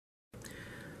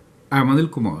I'm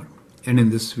Anil Kumar, and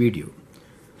in this video,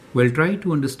 we'll try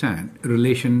to understand a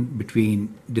relation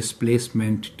between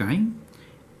displacement time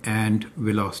and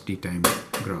velocity time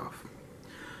graph.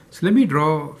 So let me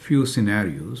draw a few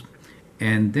scenarios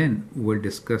and then we'll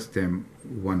discuss them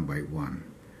one by one.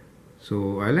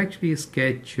 So I'll actually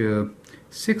sketch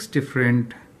 6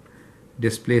 different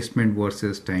displacement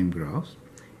versus time graphs,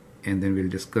 and then we'll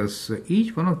discuss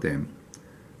each one of them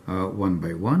one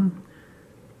by one.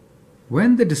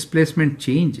 When the displacement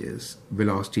changes,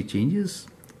 velocity changes,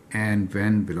 and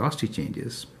when velocity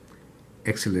changes,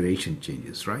 acceleration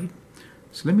changes, right?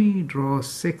 So let me draw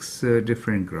 6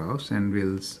 different graphs and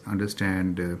we'll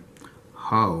understand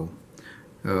how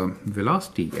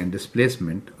velocity and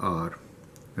displacement are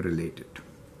related.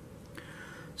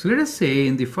 So let us say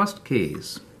in the first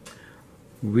case,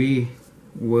 we'll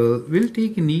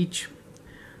take in each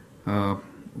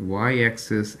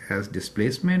y-axis as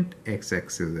displacement,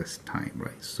 x-axis as time,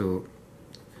 right? So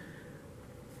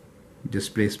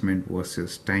displacement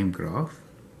versus time graph.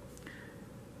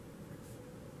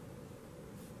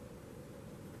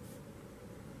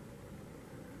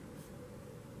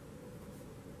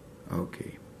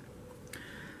 Okay.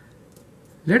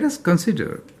 Let us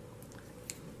consider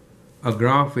a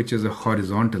graph which is a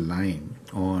horizontal line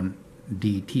on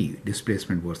dt,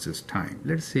 displacement versus time.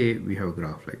 Let's say we have a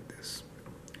graph like this.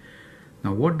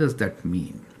 Now what does that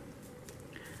mean?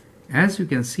 As you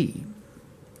can see,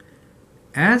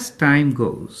 as time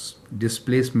goes,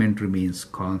 displacement remains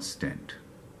constant.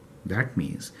 That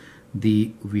means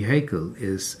the vehicle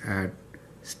is at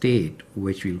state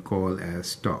which we'll call as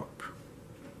stop.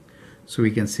 So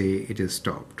we can say it is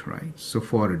stopped, right? So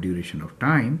for a duration of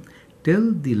time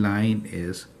till the line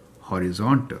is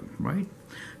horizontal, right?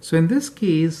 So in this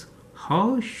case,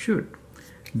 how should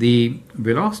the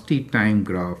velocity time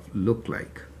graph look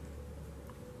like?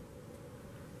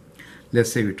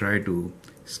 Let's say we try to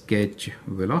sketch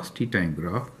velocity time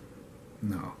graph.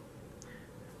 Now,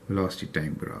 velocity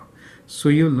time graph. So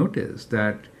you'll notice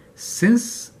that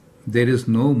since there is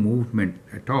no movement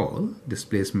at all,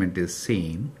 displacement is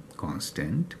same,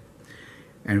 constant,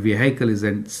 and vehicle is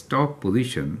in stop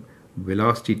position,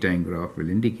 velocity time graph will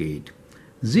indicate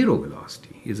zero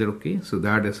velocity. Is it okay? So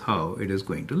that is how it is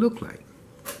going to look like.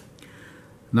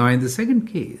 Now in the second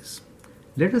case,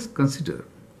 let us consider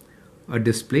a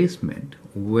displacement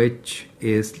which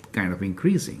is kind of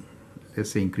increasing.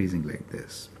 Let's say increasing like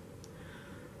this.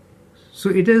 So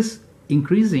it is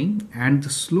increasing and the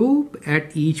slope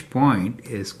at each point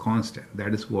is constant.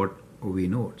 That is what we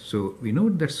note. So we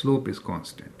note that slope is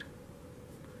constant.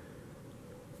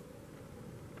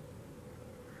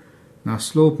 Now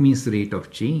slope means the rate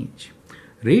of change.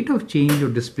 Rate of change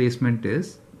of displacement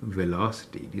is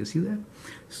velocity. Do you see that?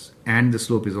 And the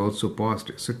slope is also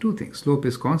positive. So two things. Slope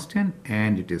is constant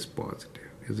and it is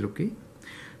positive. Is it okay?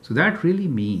 So that really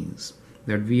means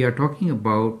that we are talking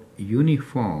about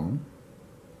uniform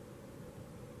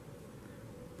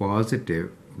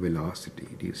positive velocity.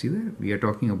 Do you see that? We are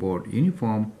talking about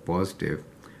uniform positive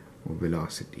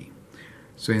velocity.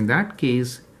 So in that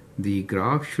case, the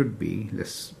graph should be,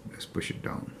 let's push it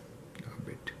down a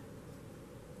bit.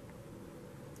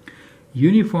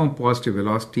 Uniform positive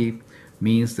velocity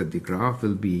means that the graph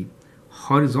will be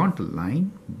horizontal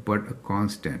line but a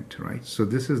constant, right? So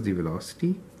this is the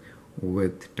velocity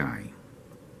with time.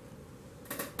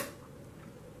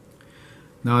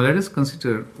 Now let us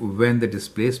consider when the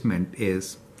displacement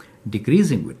is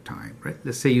decreasing with time, right?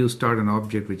 Let's say you start an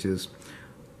object which is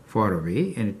far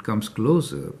away and it comes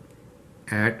closer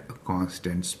at a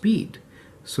constant speed.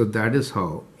 So that is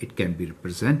how it can be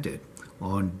represented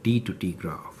on d to t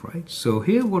graph, right? So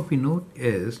here what we note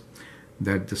is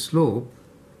that the slope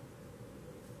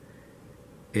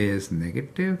is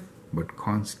negative but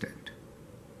constant.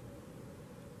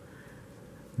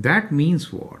 That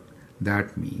means what?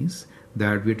 That means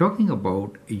that we're talking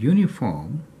about a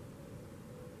uniform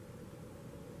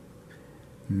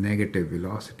negative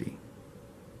velocity,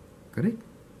 correct?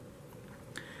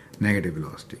 Negative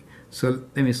velocity. So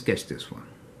let me sketch this one.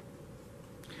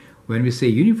 When we say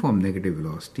uniform negative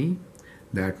velocity,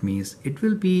 that means it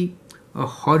will be a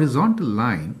horizontal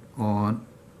line on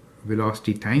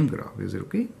velocity time graph. Is it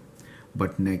okay?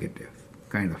 But negative,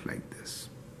 kind of like this.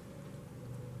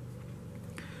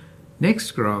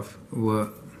 Next graph,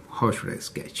 how should I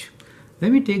sketch?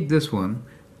 Let me take this one,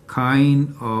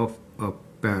 kind of a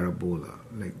parabola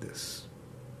like this.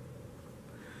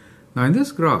 Now in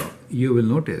this graph, you will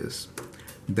notice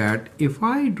that if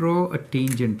I draw a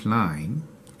tangent line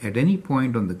at any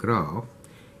point on the graph,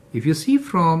 if you see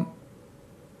from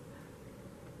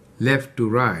left to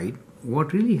right,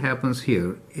 what really happens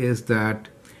here is that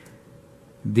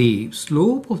the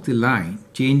slope of the line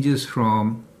changes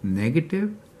from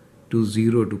negative to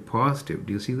 0 to positive.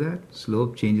 Do you see that?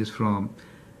 Slope changes from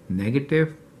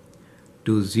negative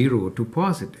to 0 to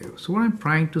positive. So what I'm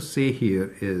trying to say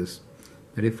here is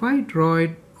that if I draw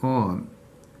it on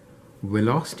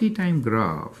velocity time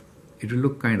graph, it will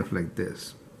look kind of like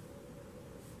this.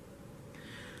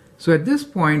 So at this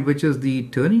point, which is the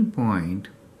turning point,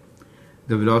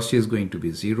 the velocity is going to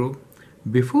be 0.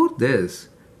 Before this,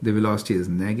 the velocity is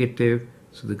negative,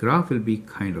 so the graph will be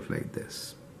kind of like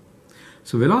this.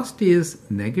 So velocity is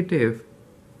negative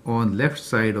on left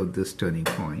side of this turning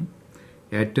point.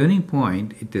 At turning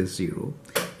point, it is 0,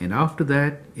 and after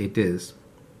that, it is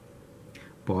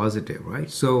positive, right?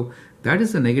 So that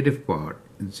is the negative part,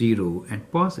 0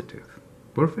 and positive.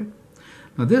 Perfect.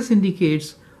 Now this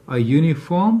indicates a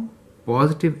uniform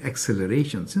positive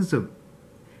acceleration. Since the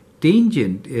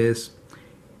tangent is,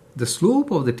 the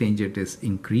slope of the tangent is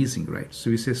increasing, right?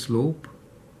 So we say slope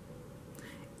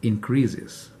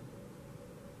increases.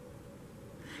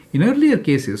 In earlier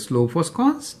cases, slope was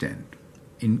constant,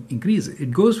 increases.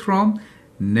 It goes from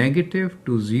negative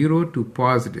to 0 to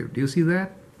positive. Do you see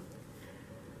that?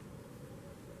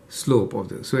 Slope of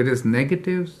this. So it is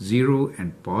negative, 0,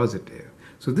 and positive.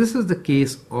 So this is the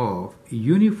case of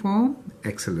uniform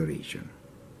acceleration,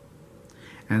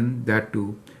 and that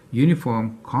too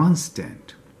uniform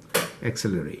constant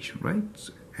acceleration, right?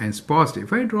 And it's positive.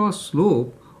 If I draw a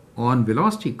slope on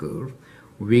velocity curve,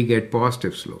 we get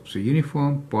positive slope. So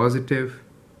uniform positive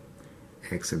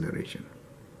acceleration.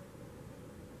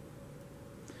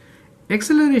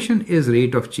 Acceleration is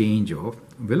rate of change of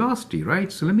velocity,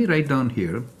 right? So let me write down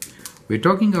here. We're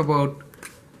talking about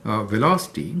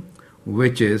velocity,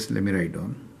 which is, let me write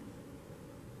down.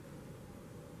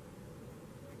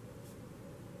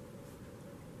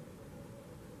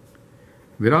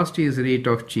 Velocity is rate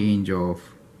of change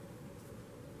of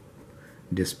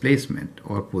displacement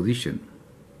or position.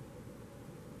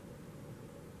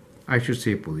 I should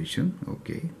say position,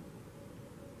 okay.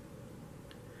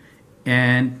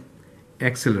 And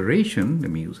acceleration, let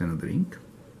me use another ink.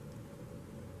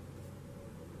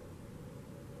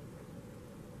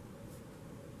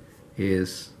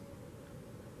 Is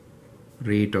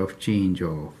rate of change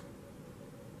of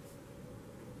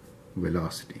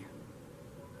velocity.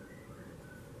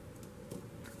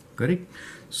 Correct?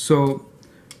 So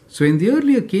in the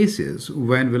earlier cases,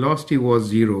 when velocity was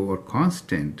 0 or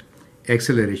constant,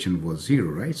 acceleration was 0,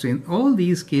 right? So in all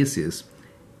these cases,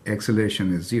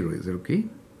 acceleration is 0. Is it okay?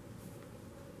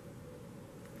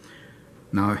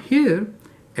 Now here,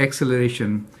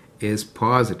 acceleration is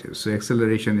positive. So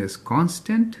acceleration is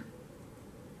constant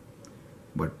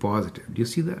but positive. Do you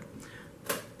see that?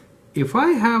 If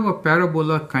I have a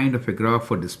parabola kind of a graph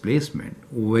for displacement,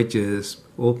 which is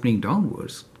opening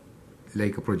downwards,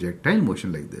 like a projectile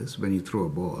motion like this when you throw a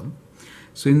ball,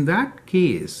 so in that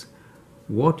case,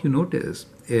 what you notice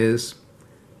is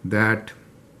that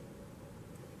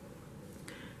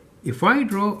if I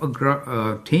draw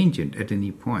a tangent at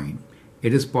any point,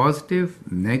 it is positive,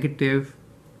 negative,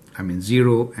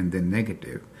 0 and then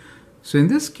negative. So in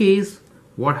this case,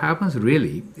 what happens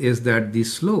really is that the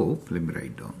slope, let me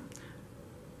write down,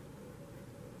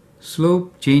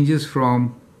 slope changes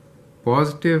from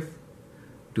positive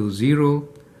to 0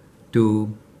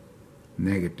 to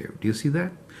negative. Do you see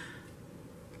that?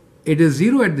 It is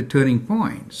 0 at the turning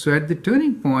point. So at the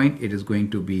turning point, it is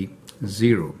going to be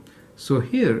 0. So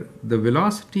here, the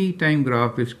velocity time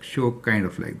graph will show kind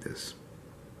of like this.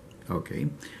 Okay,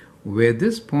 where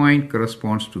this point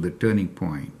corresponds to the turning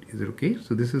point. Is it okay?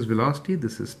 So this is velocity,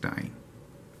 this is time.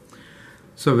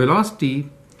 So velocity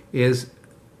is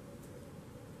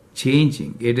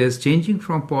changing. It is changing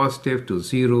from positive to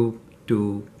 0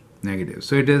 to negative.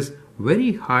 So it is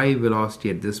very high velocity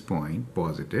at this point,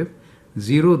 positive,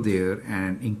 0 there,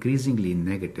 and increasingly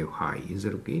negative high. Is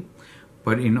it okay?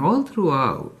 But in all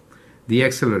throughout, the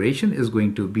acceleration is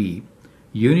going to be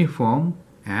uniform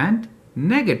and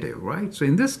negative, right? So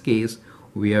in this case,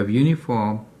 we have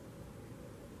uniform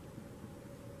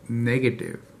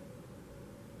negative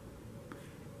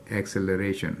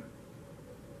acceleration.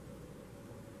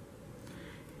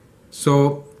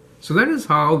 So that is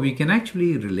how we can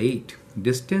actually relate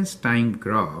distance time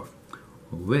graph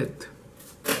with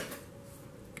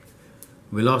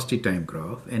velocity time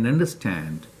graph and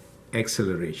understand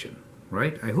acceleration,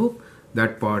 right? I hope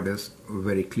that part is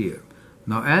very clear.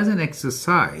 Now, as an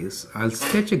exercise, I'll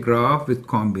sketch a graph with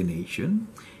combination,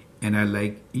 and I'd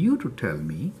like you to tell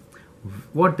me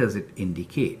what does it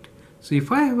indicate. So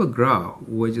if I have a graph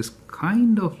which is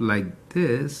kind of like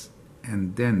this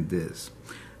and then this,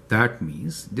 that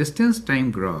means distance time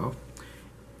graph,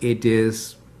 it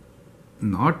is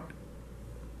not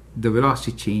the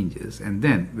velocity changes and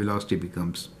then velocity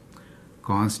becomes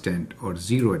constant or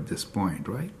zero at this point,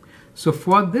 right? So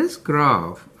for this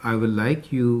graph, I would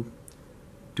like you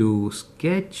to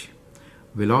sketch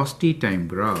velocity time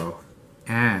graph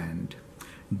and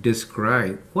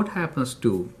describe what happens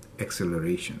to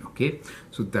acceleration, okay?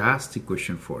 So that's the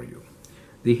question for you.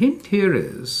 The hint here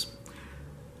is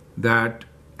that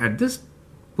at this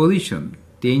position,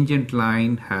 tangent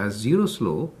line has zero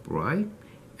slope, right?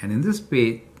 And in this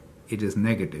phase, it is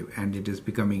negative, and it is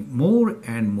becoming more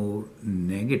and more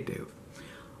negative.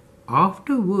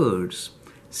 Afterwards,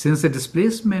 since the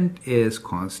displacement is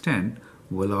constant,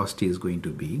 velocity is going to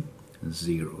be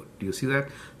zero. Do you see that?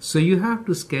 So you have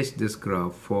to sketch this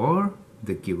graph for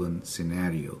the given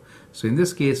scenario. So in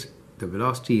this case, the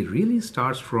velocity really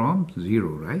starts from zero,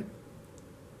 right?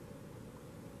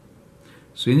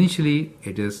 So initially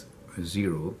it is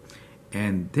zero,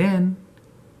 and then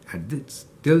at this,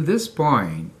 till this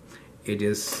point, it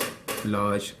is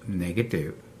large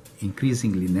negative,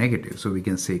 increasingly negative. So we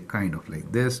can say kind of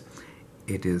like this.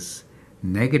 It is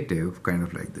negative, kind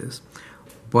of like this.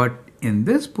 But in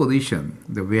this position,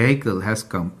 the vehicle has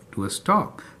come to a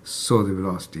stop. So the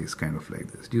velocity is kind of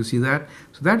like this. Do you see that?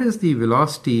 So that is the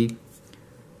velocity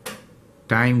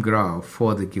time graph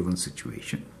for the given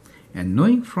situation. And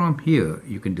knowing from here,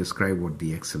 you can describe what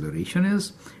the acceleration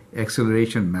is.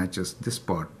 Acceleration matches this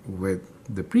part with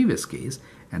the previous case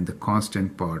and the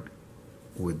constant part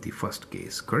with the first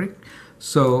case, correct?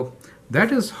 So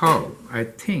that is how I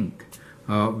think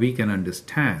we can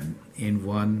understand in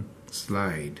one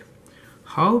slide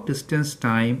how distance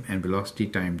time and velocity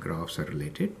time graphs are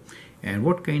related and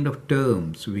what kind of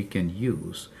terms we can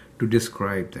use to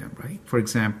describe them, right? For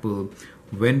example,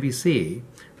 when we say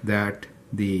that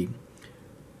the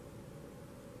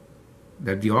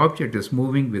object is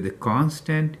moving with a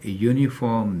constant, a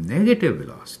uniform negative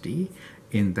velocity,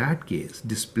 in that case,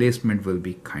 displacement will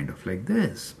be kind of like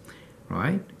this,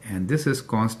 right? And this is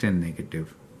constant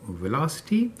negative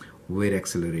velocity where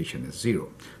acceleration is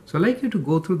zero. So I'd like you to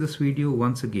go through this video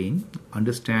once again,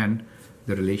 understand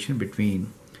the relation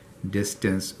between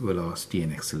distance, velocity,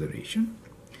 and acceleration.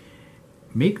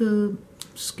 Make a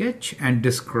sketch and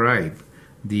describe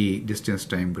the distance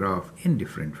time graph in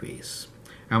different ways.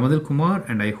 I'm Anil Kumar,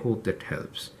 and I hope that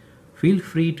helps. Feel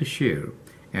free to share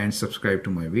and subscribe to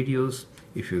my videos.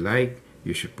 If you like,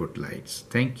 you should put likes.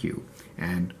 Thank you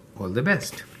and all the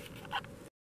best.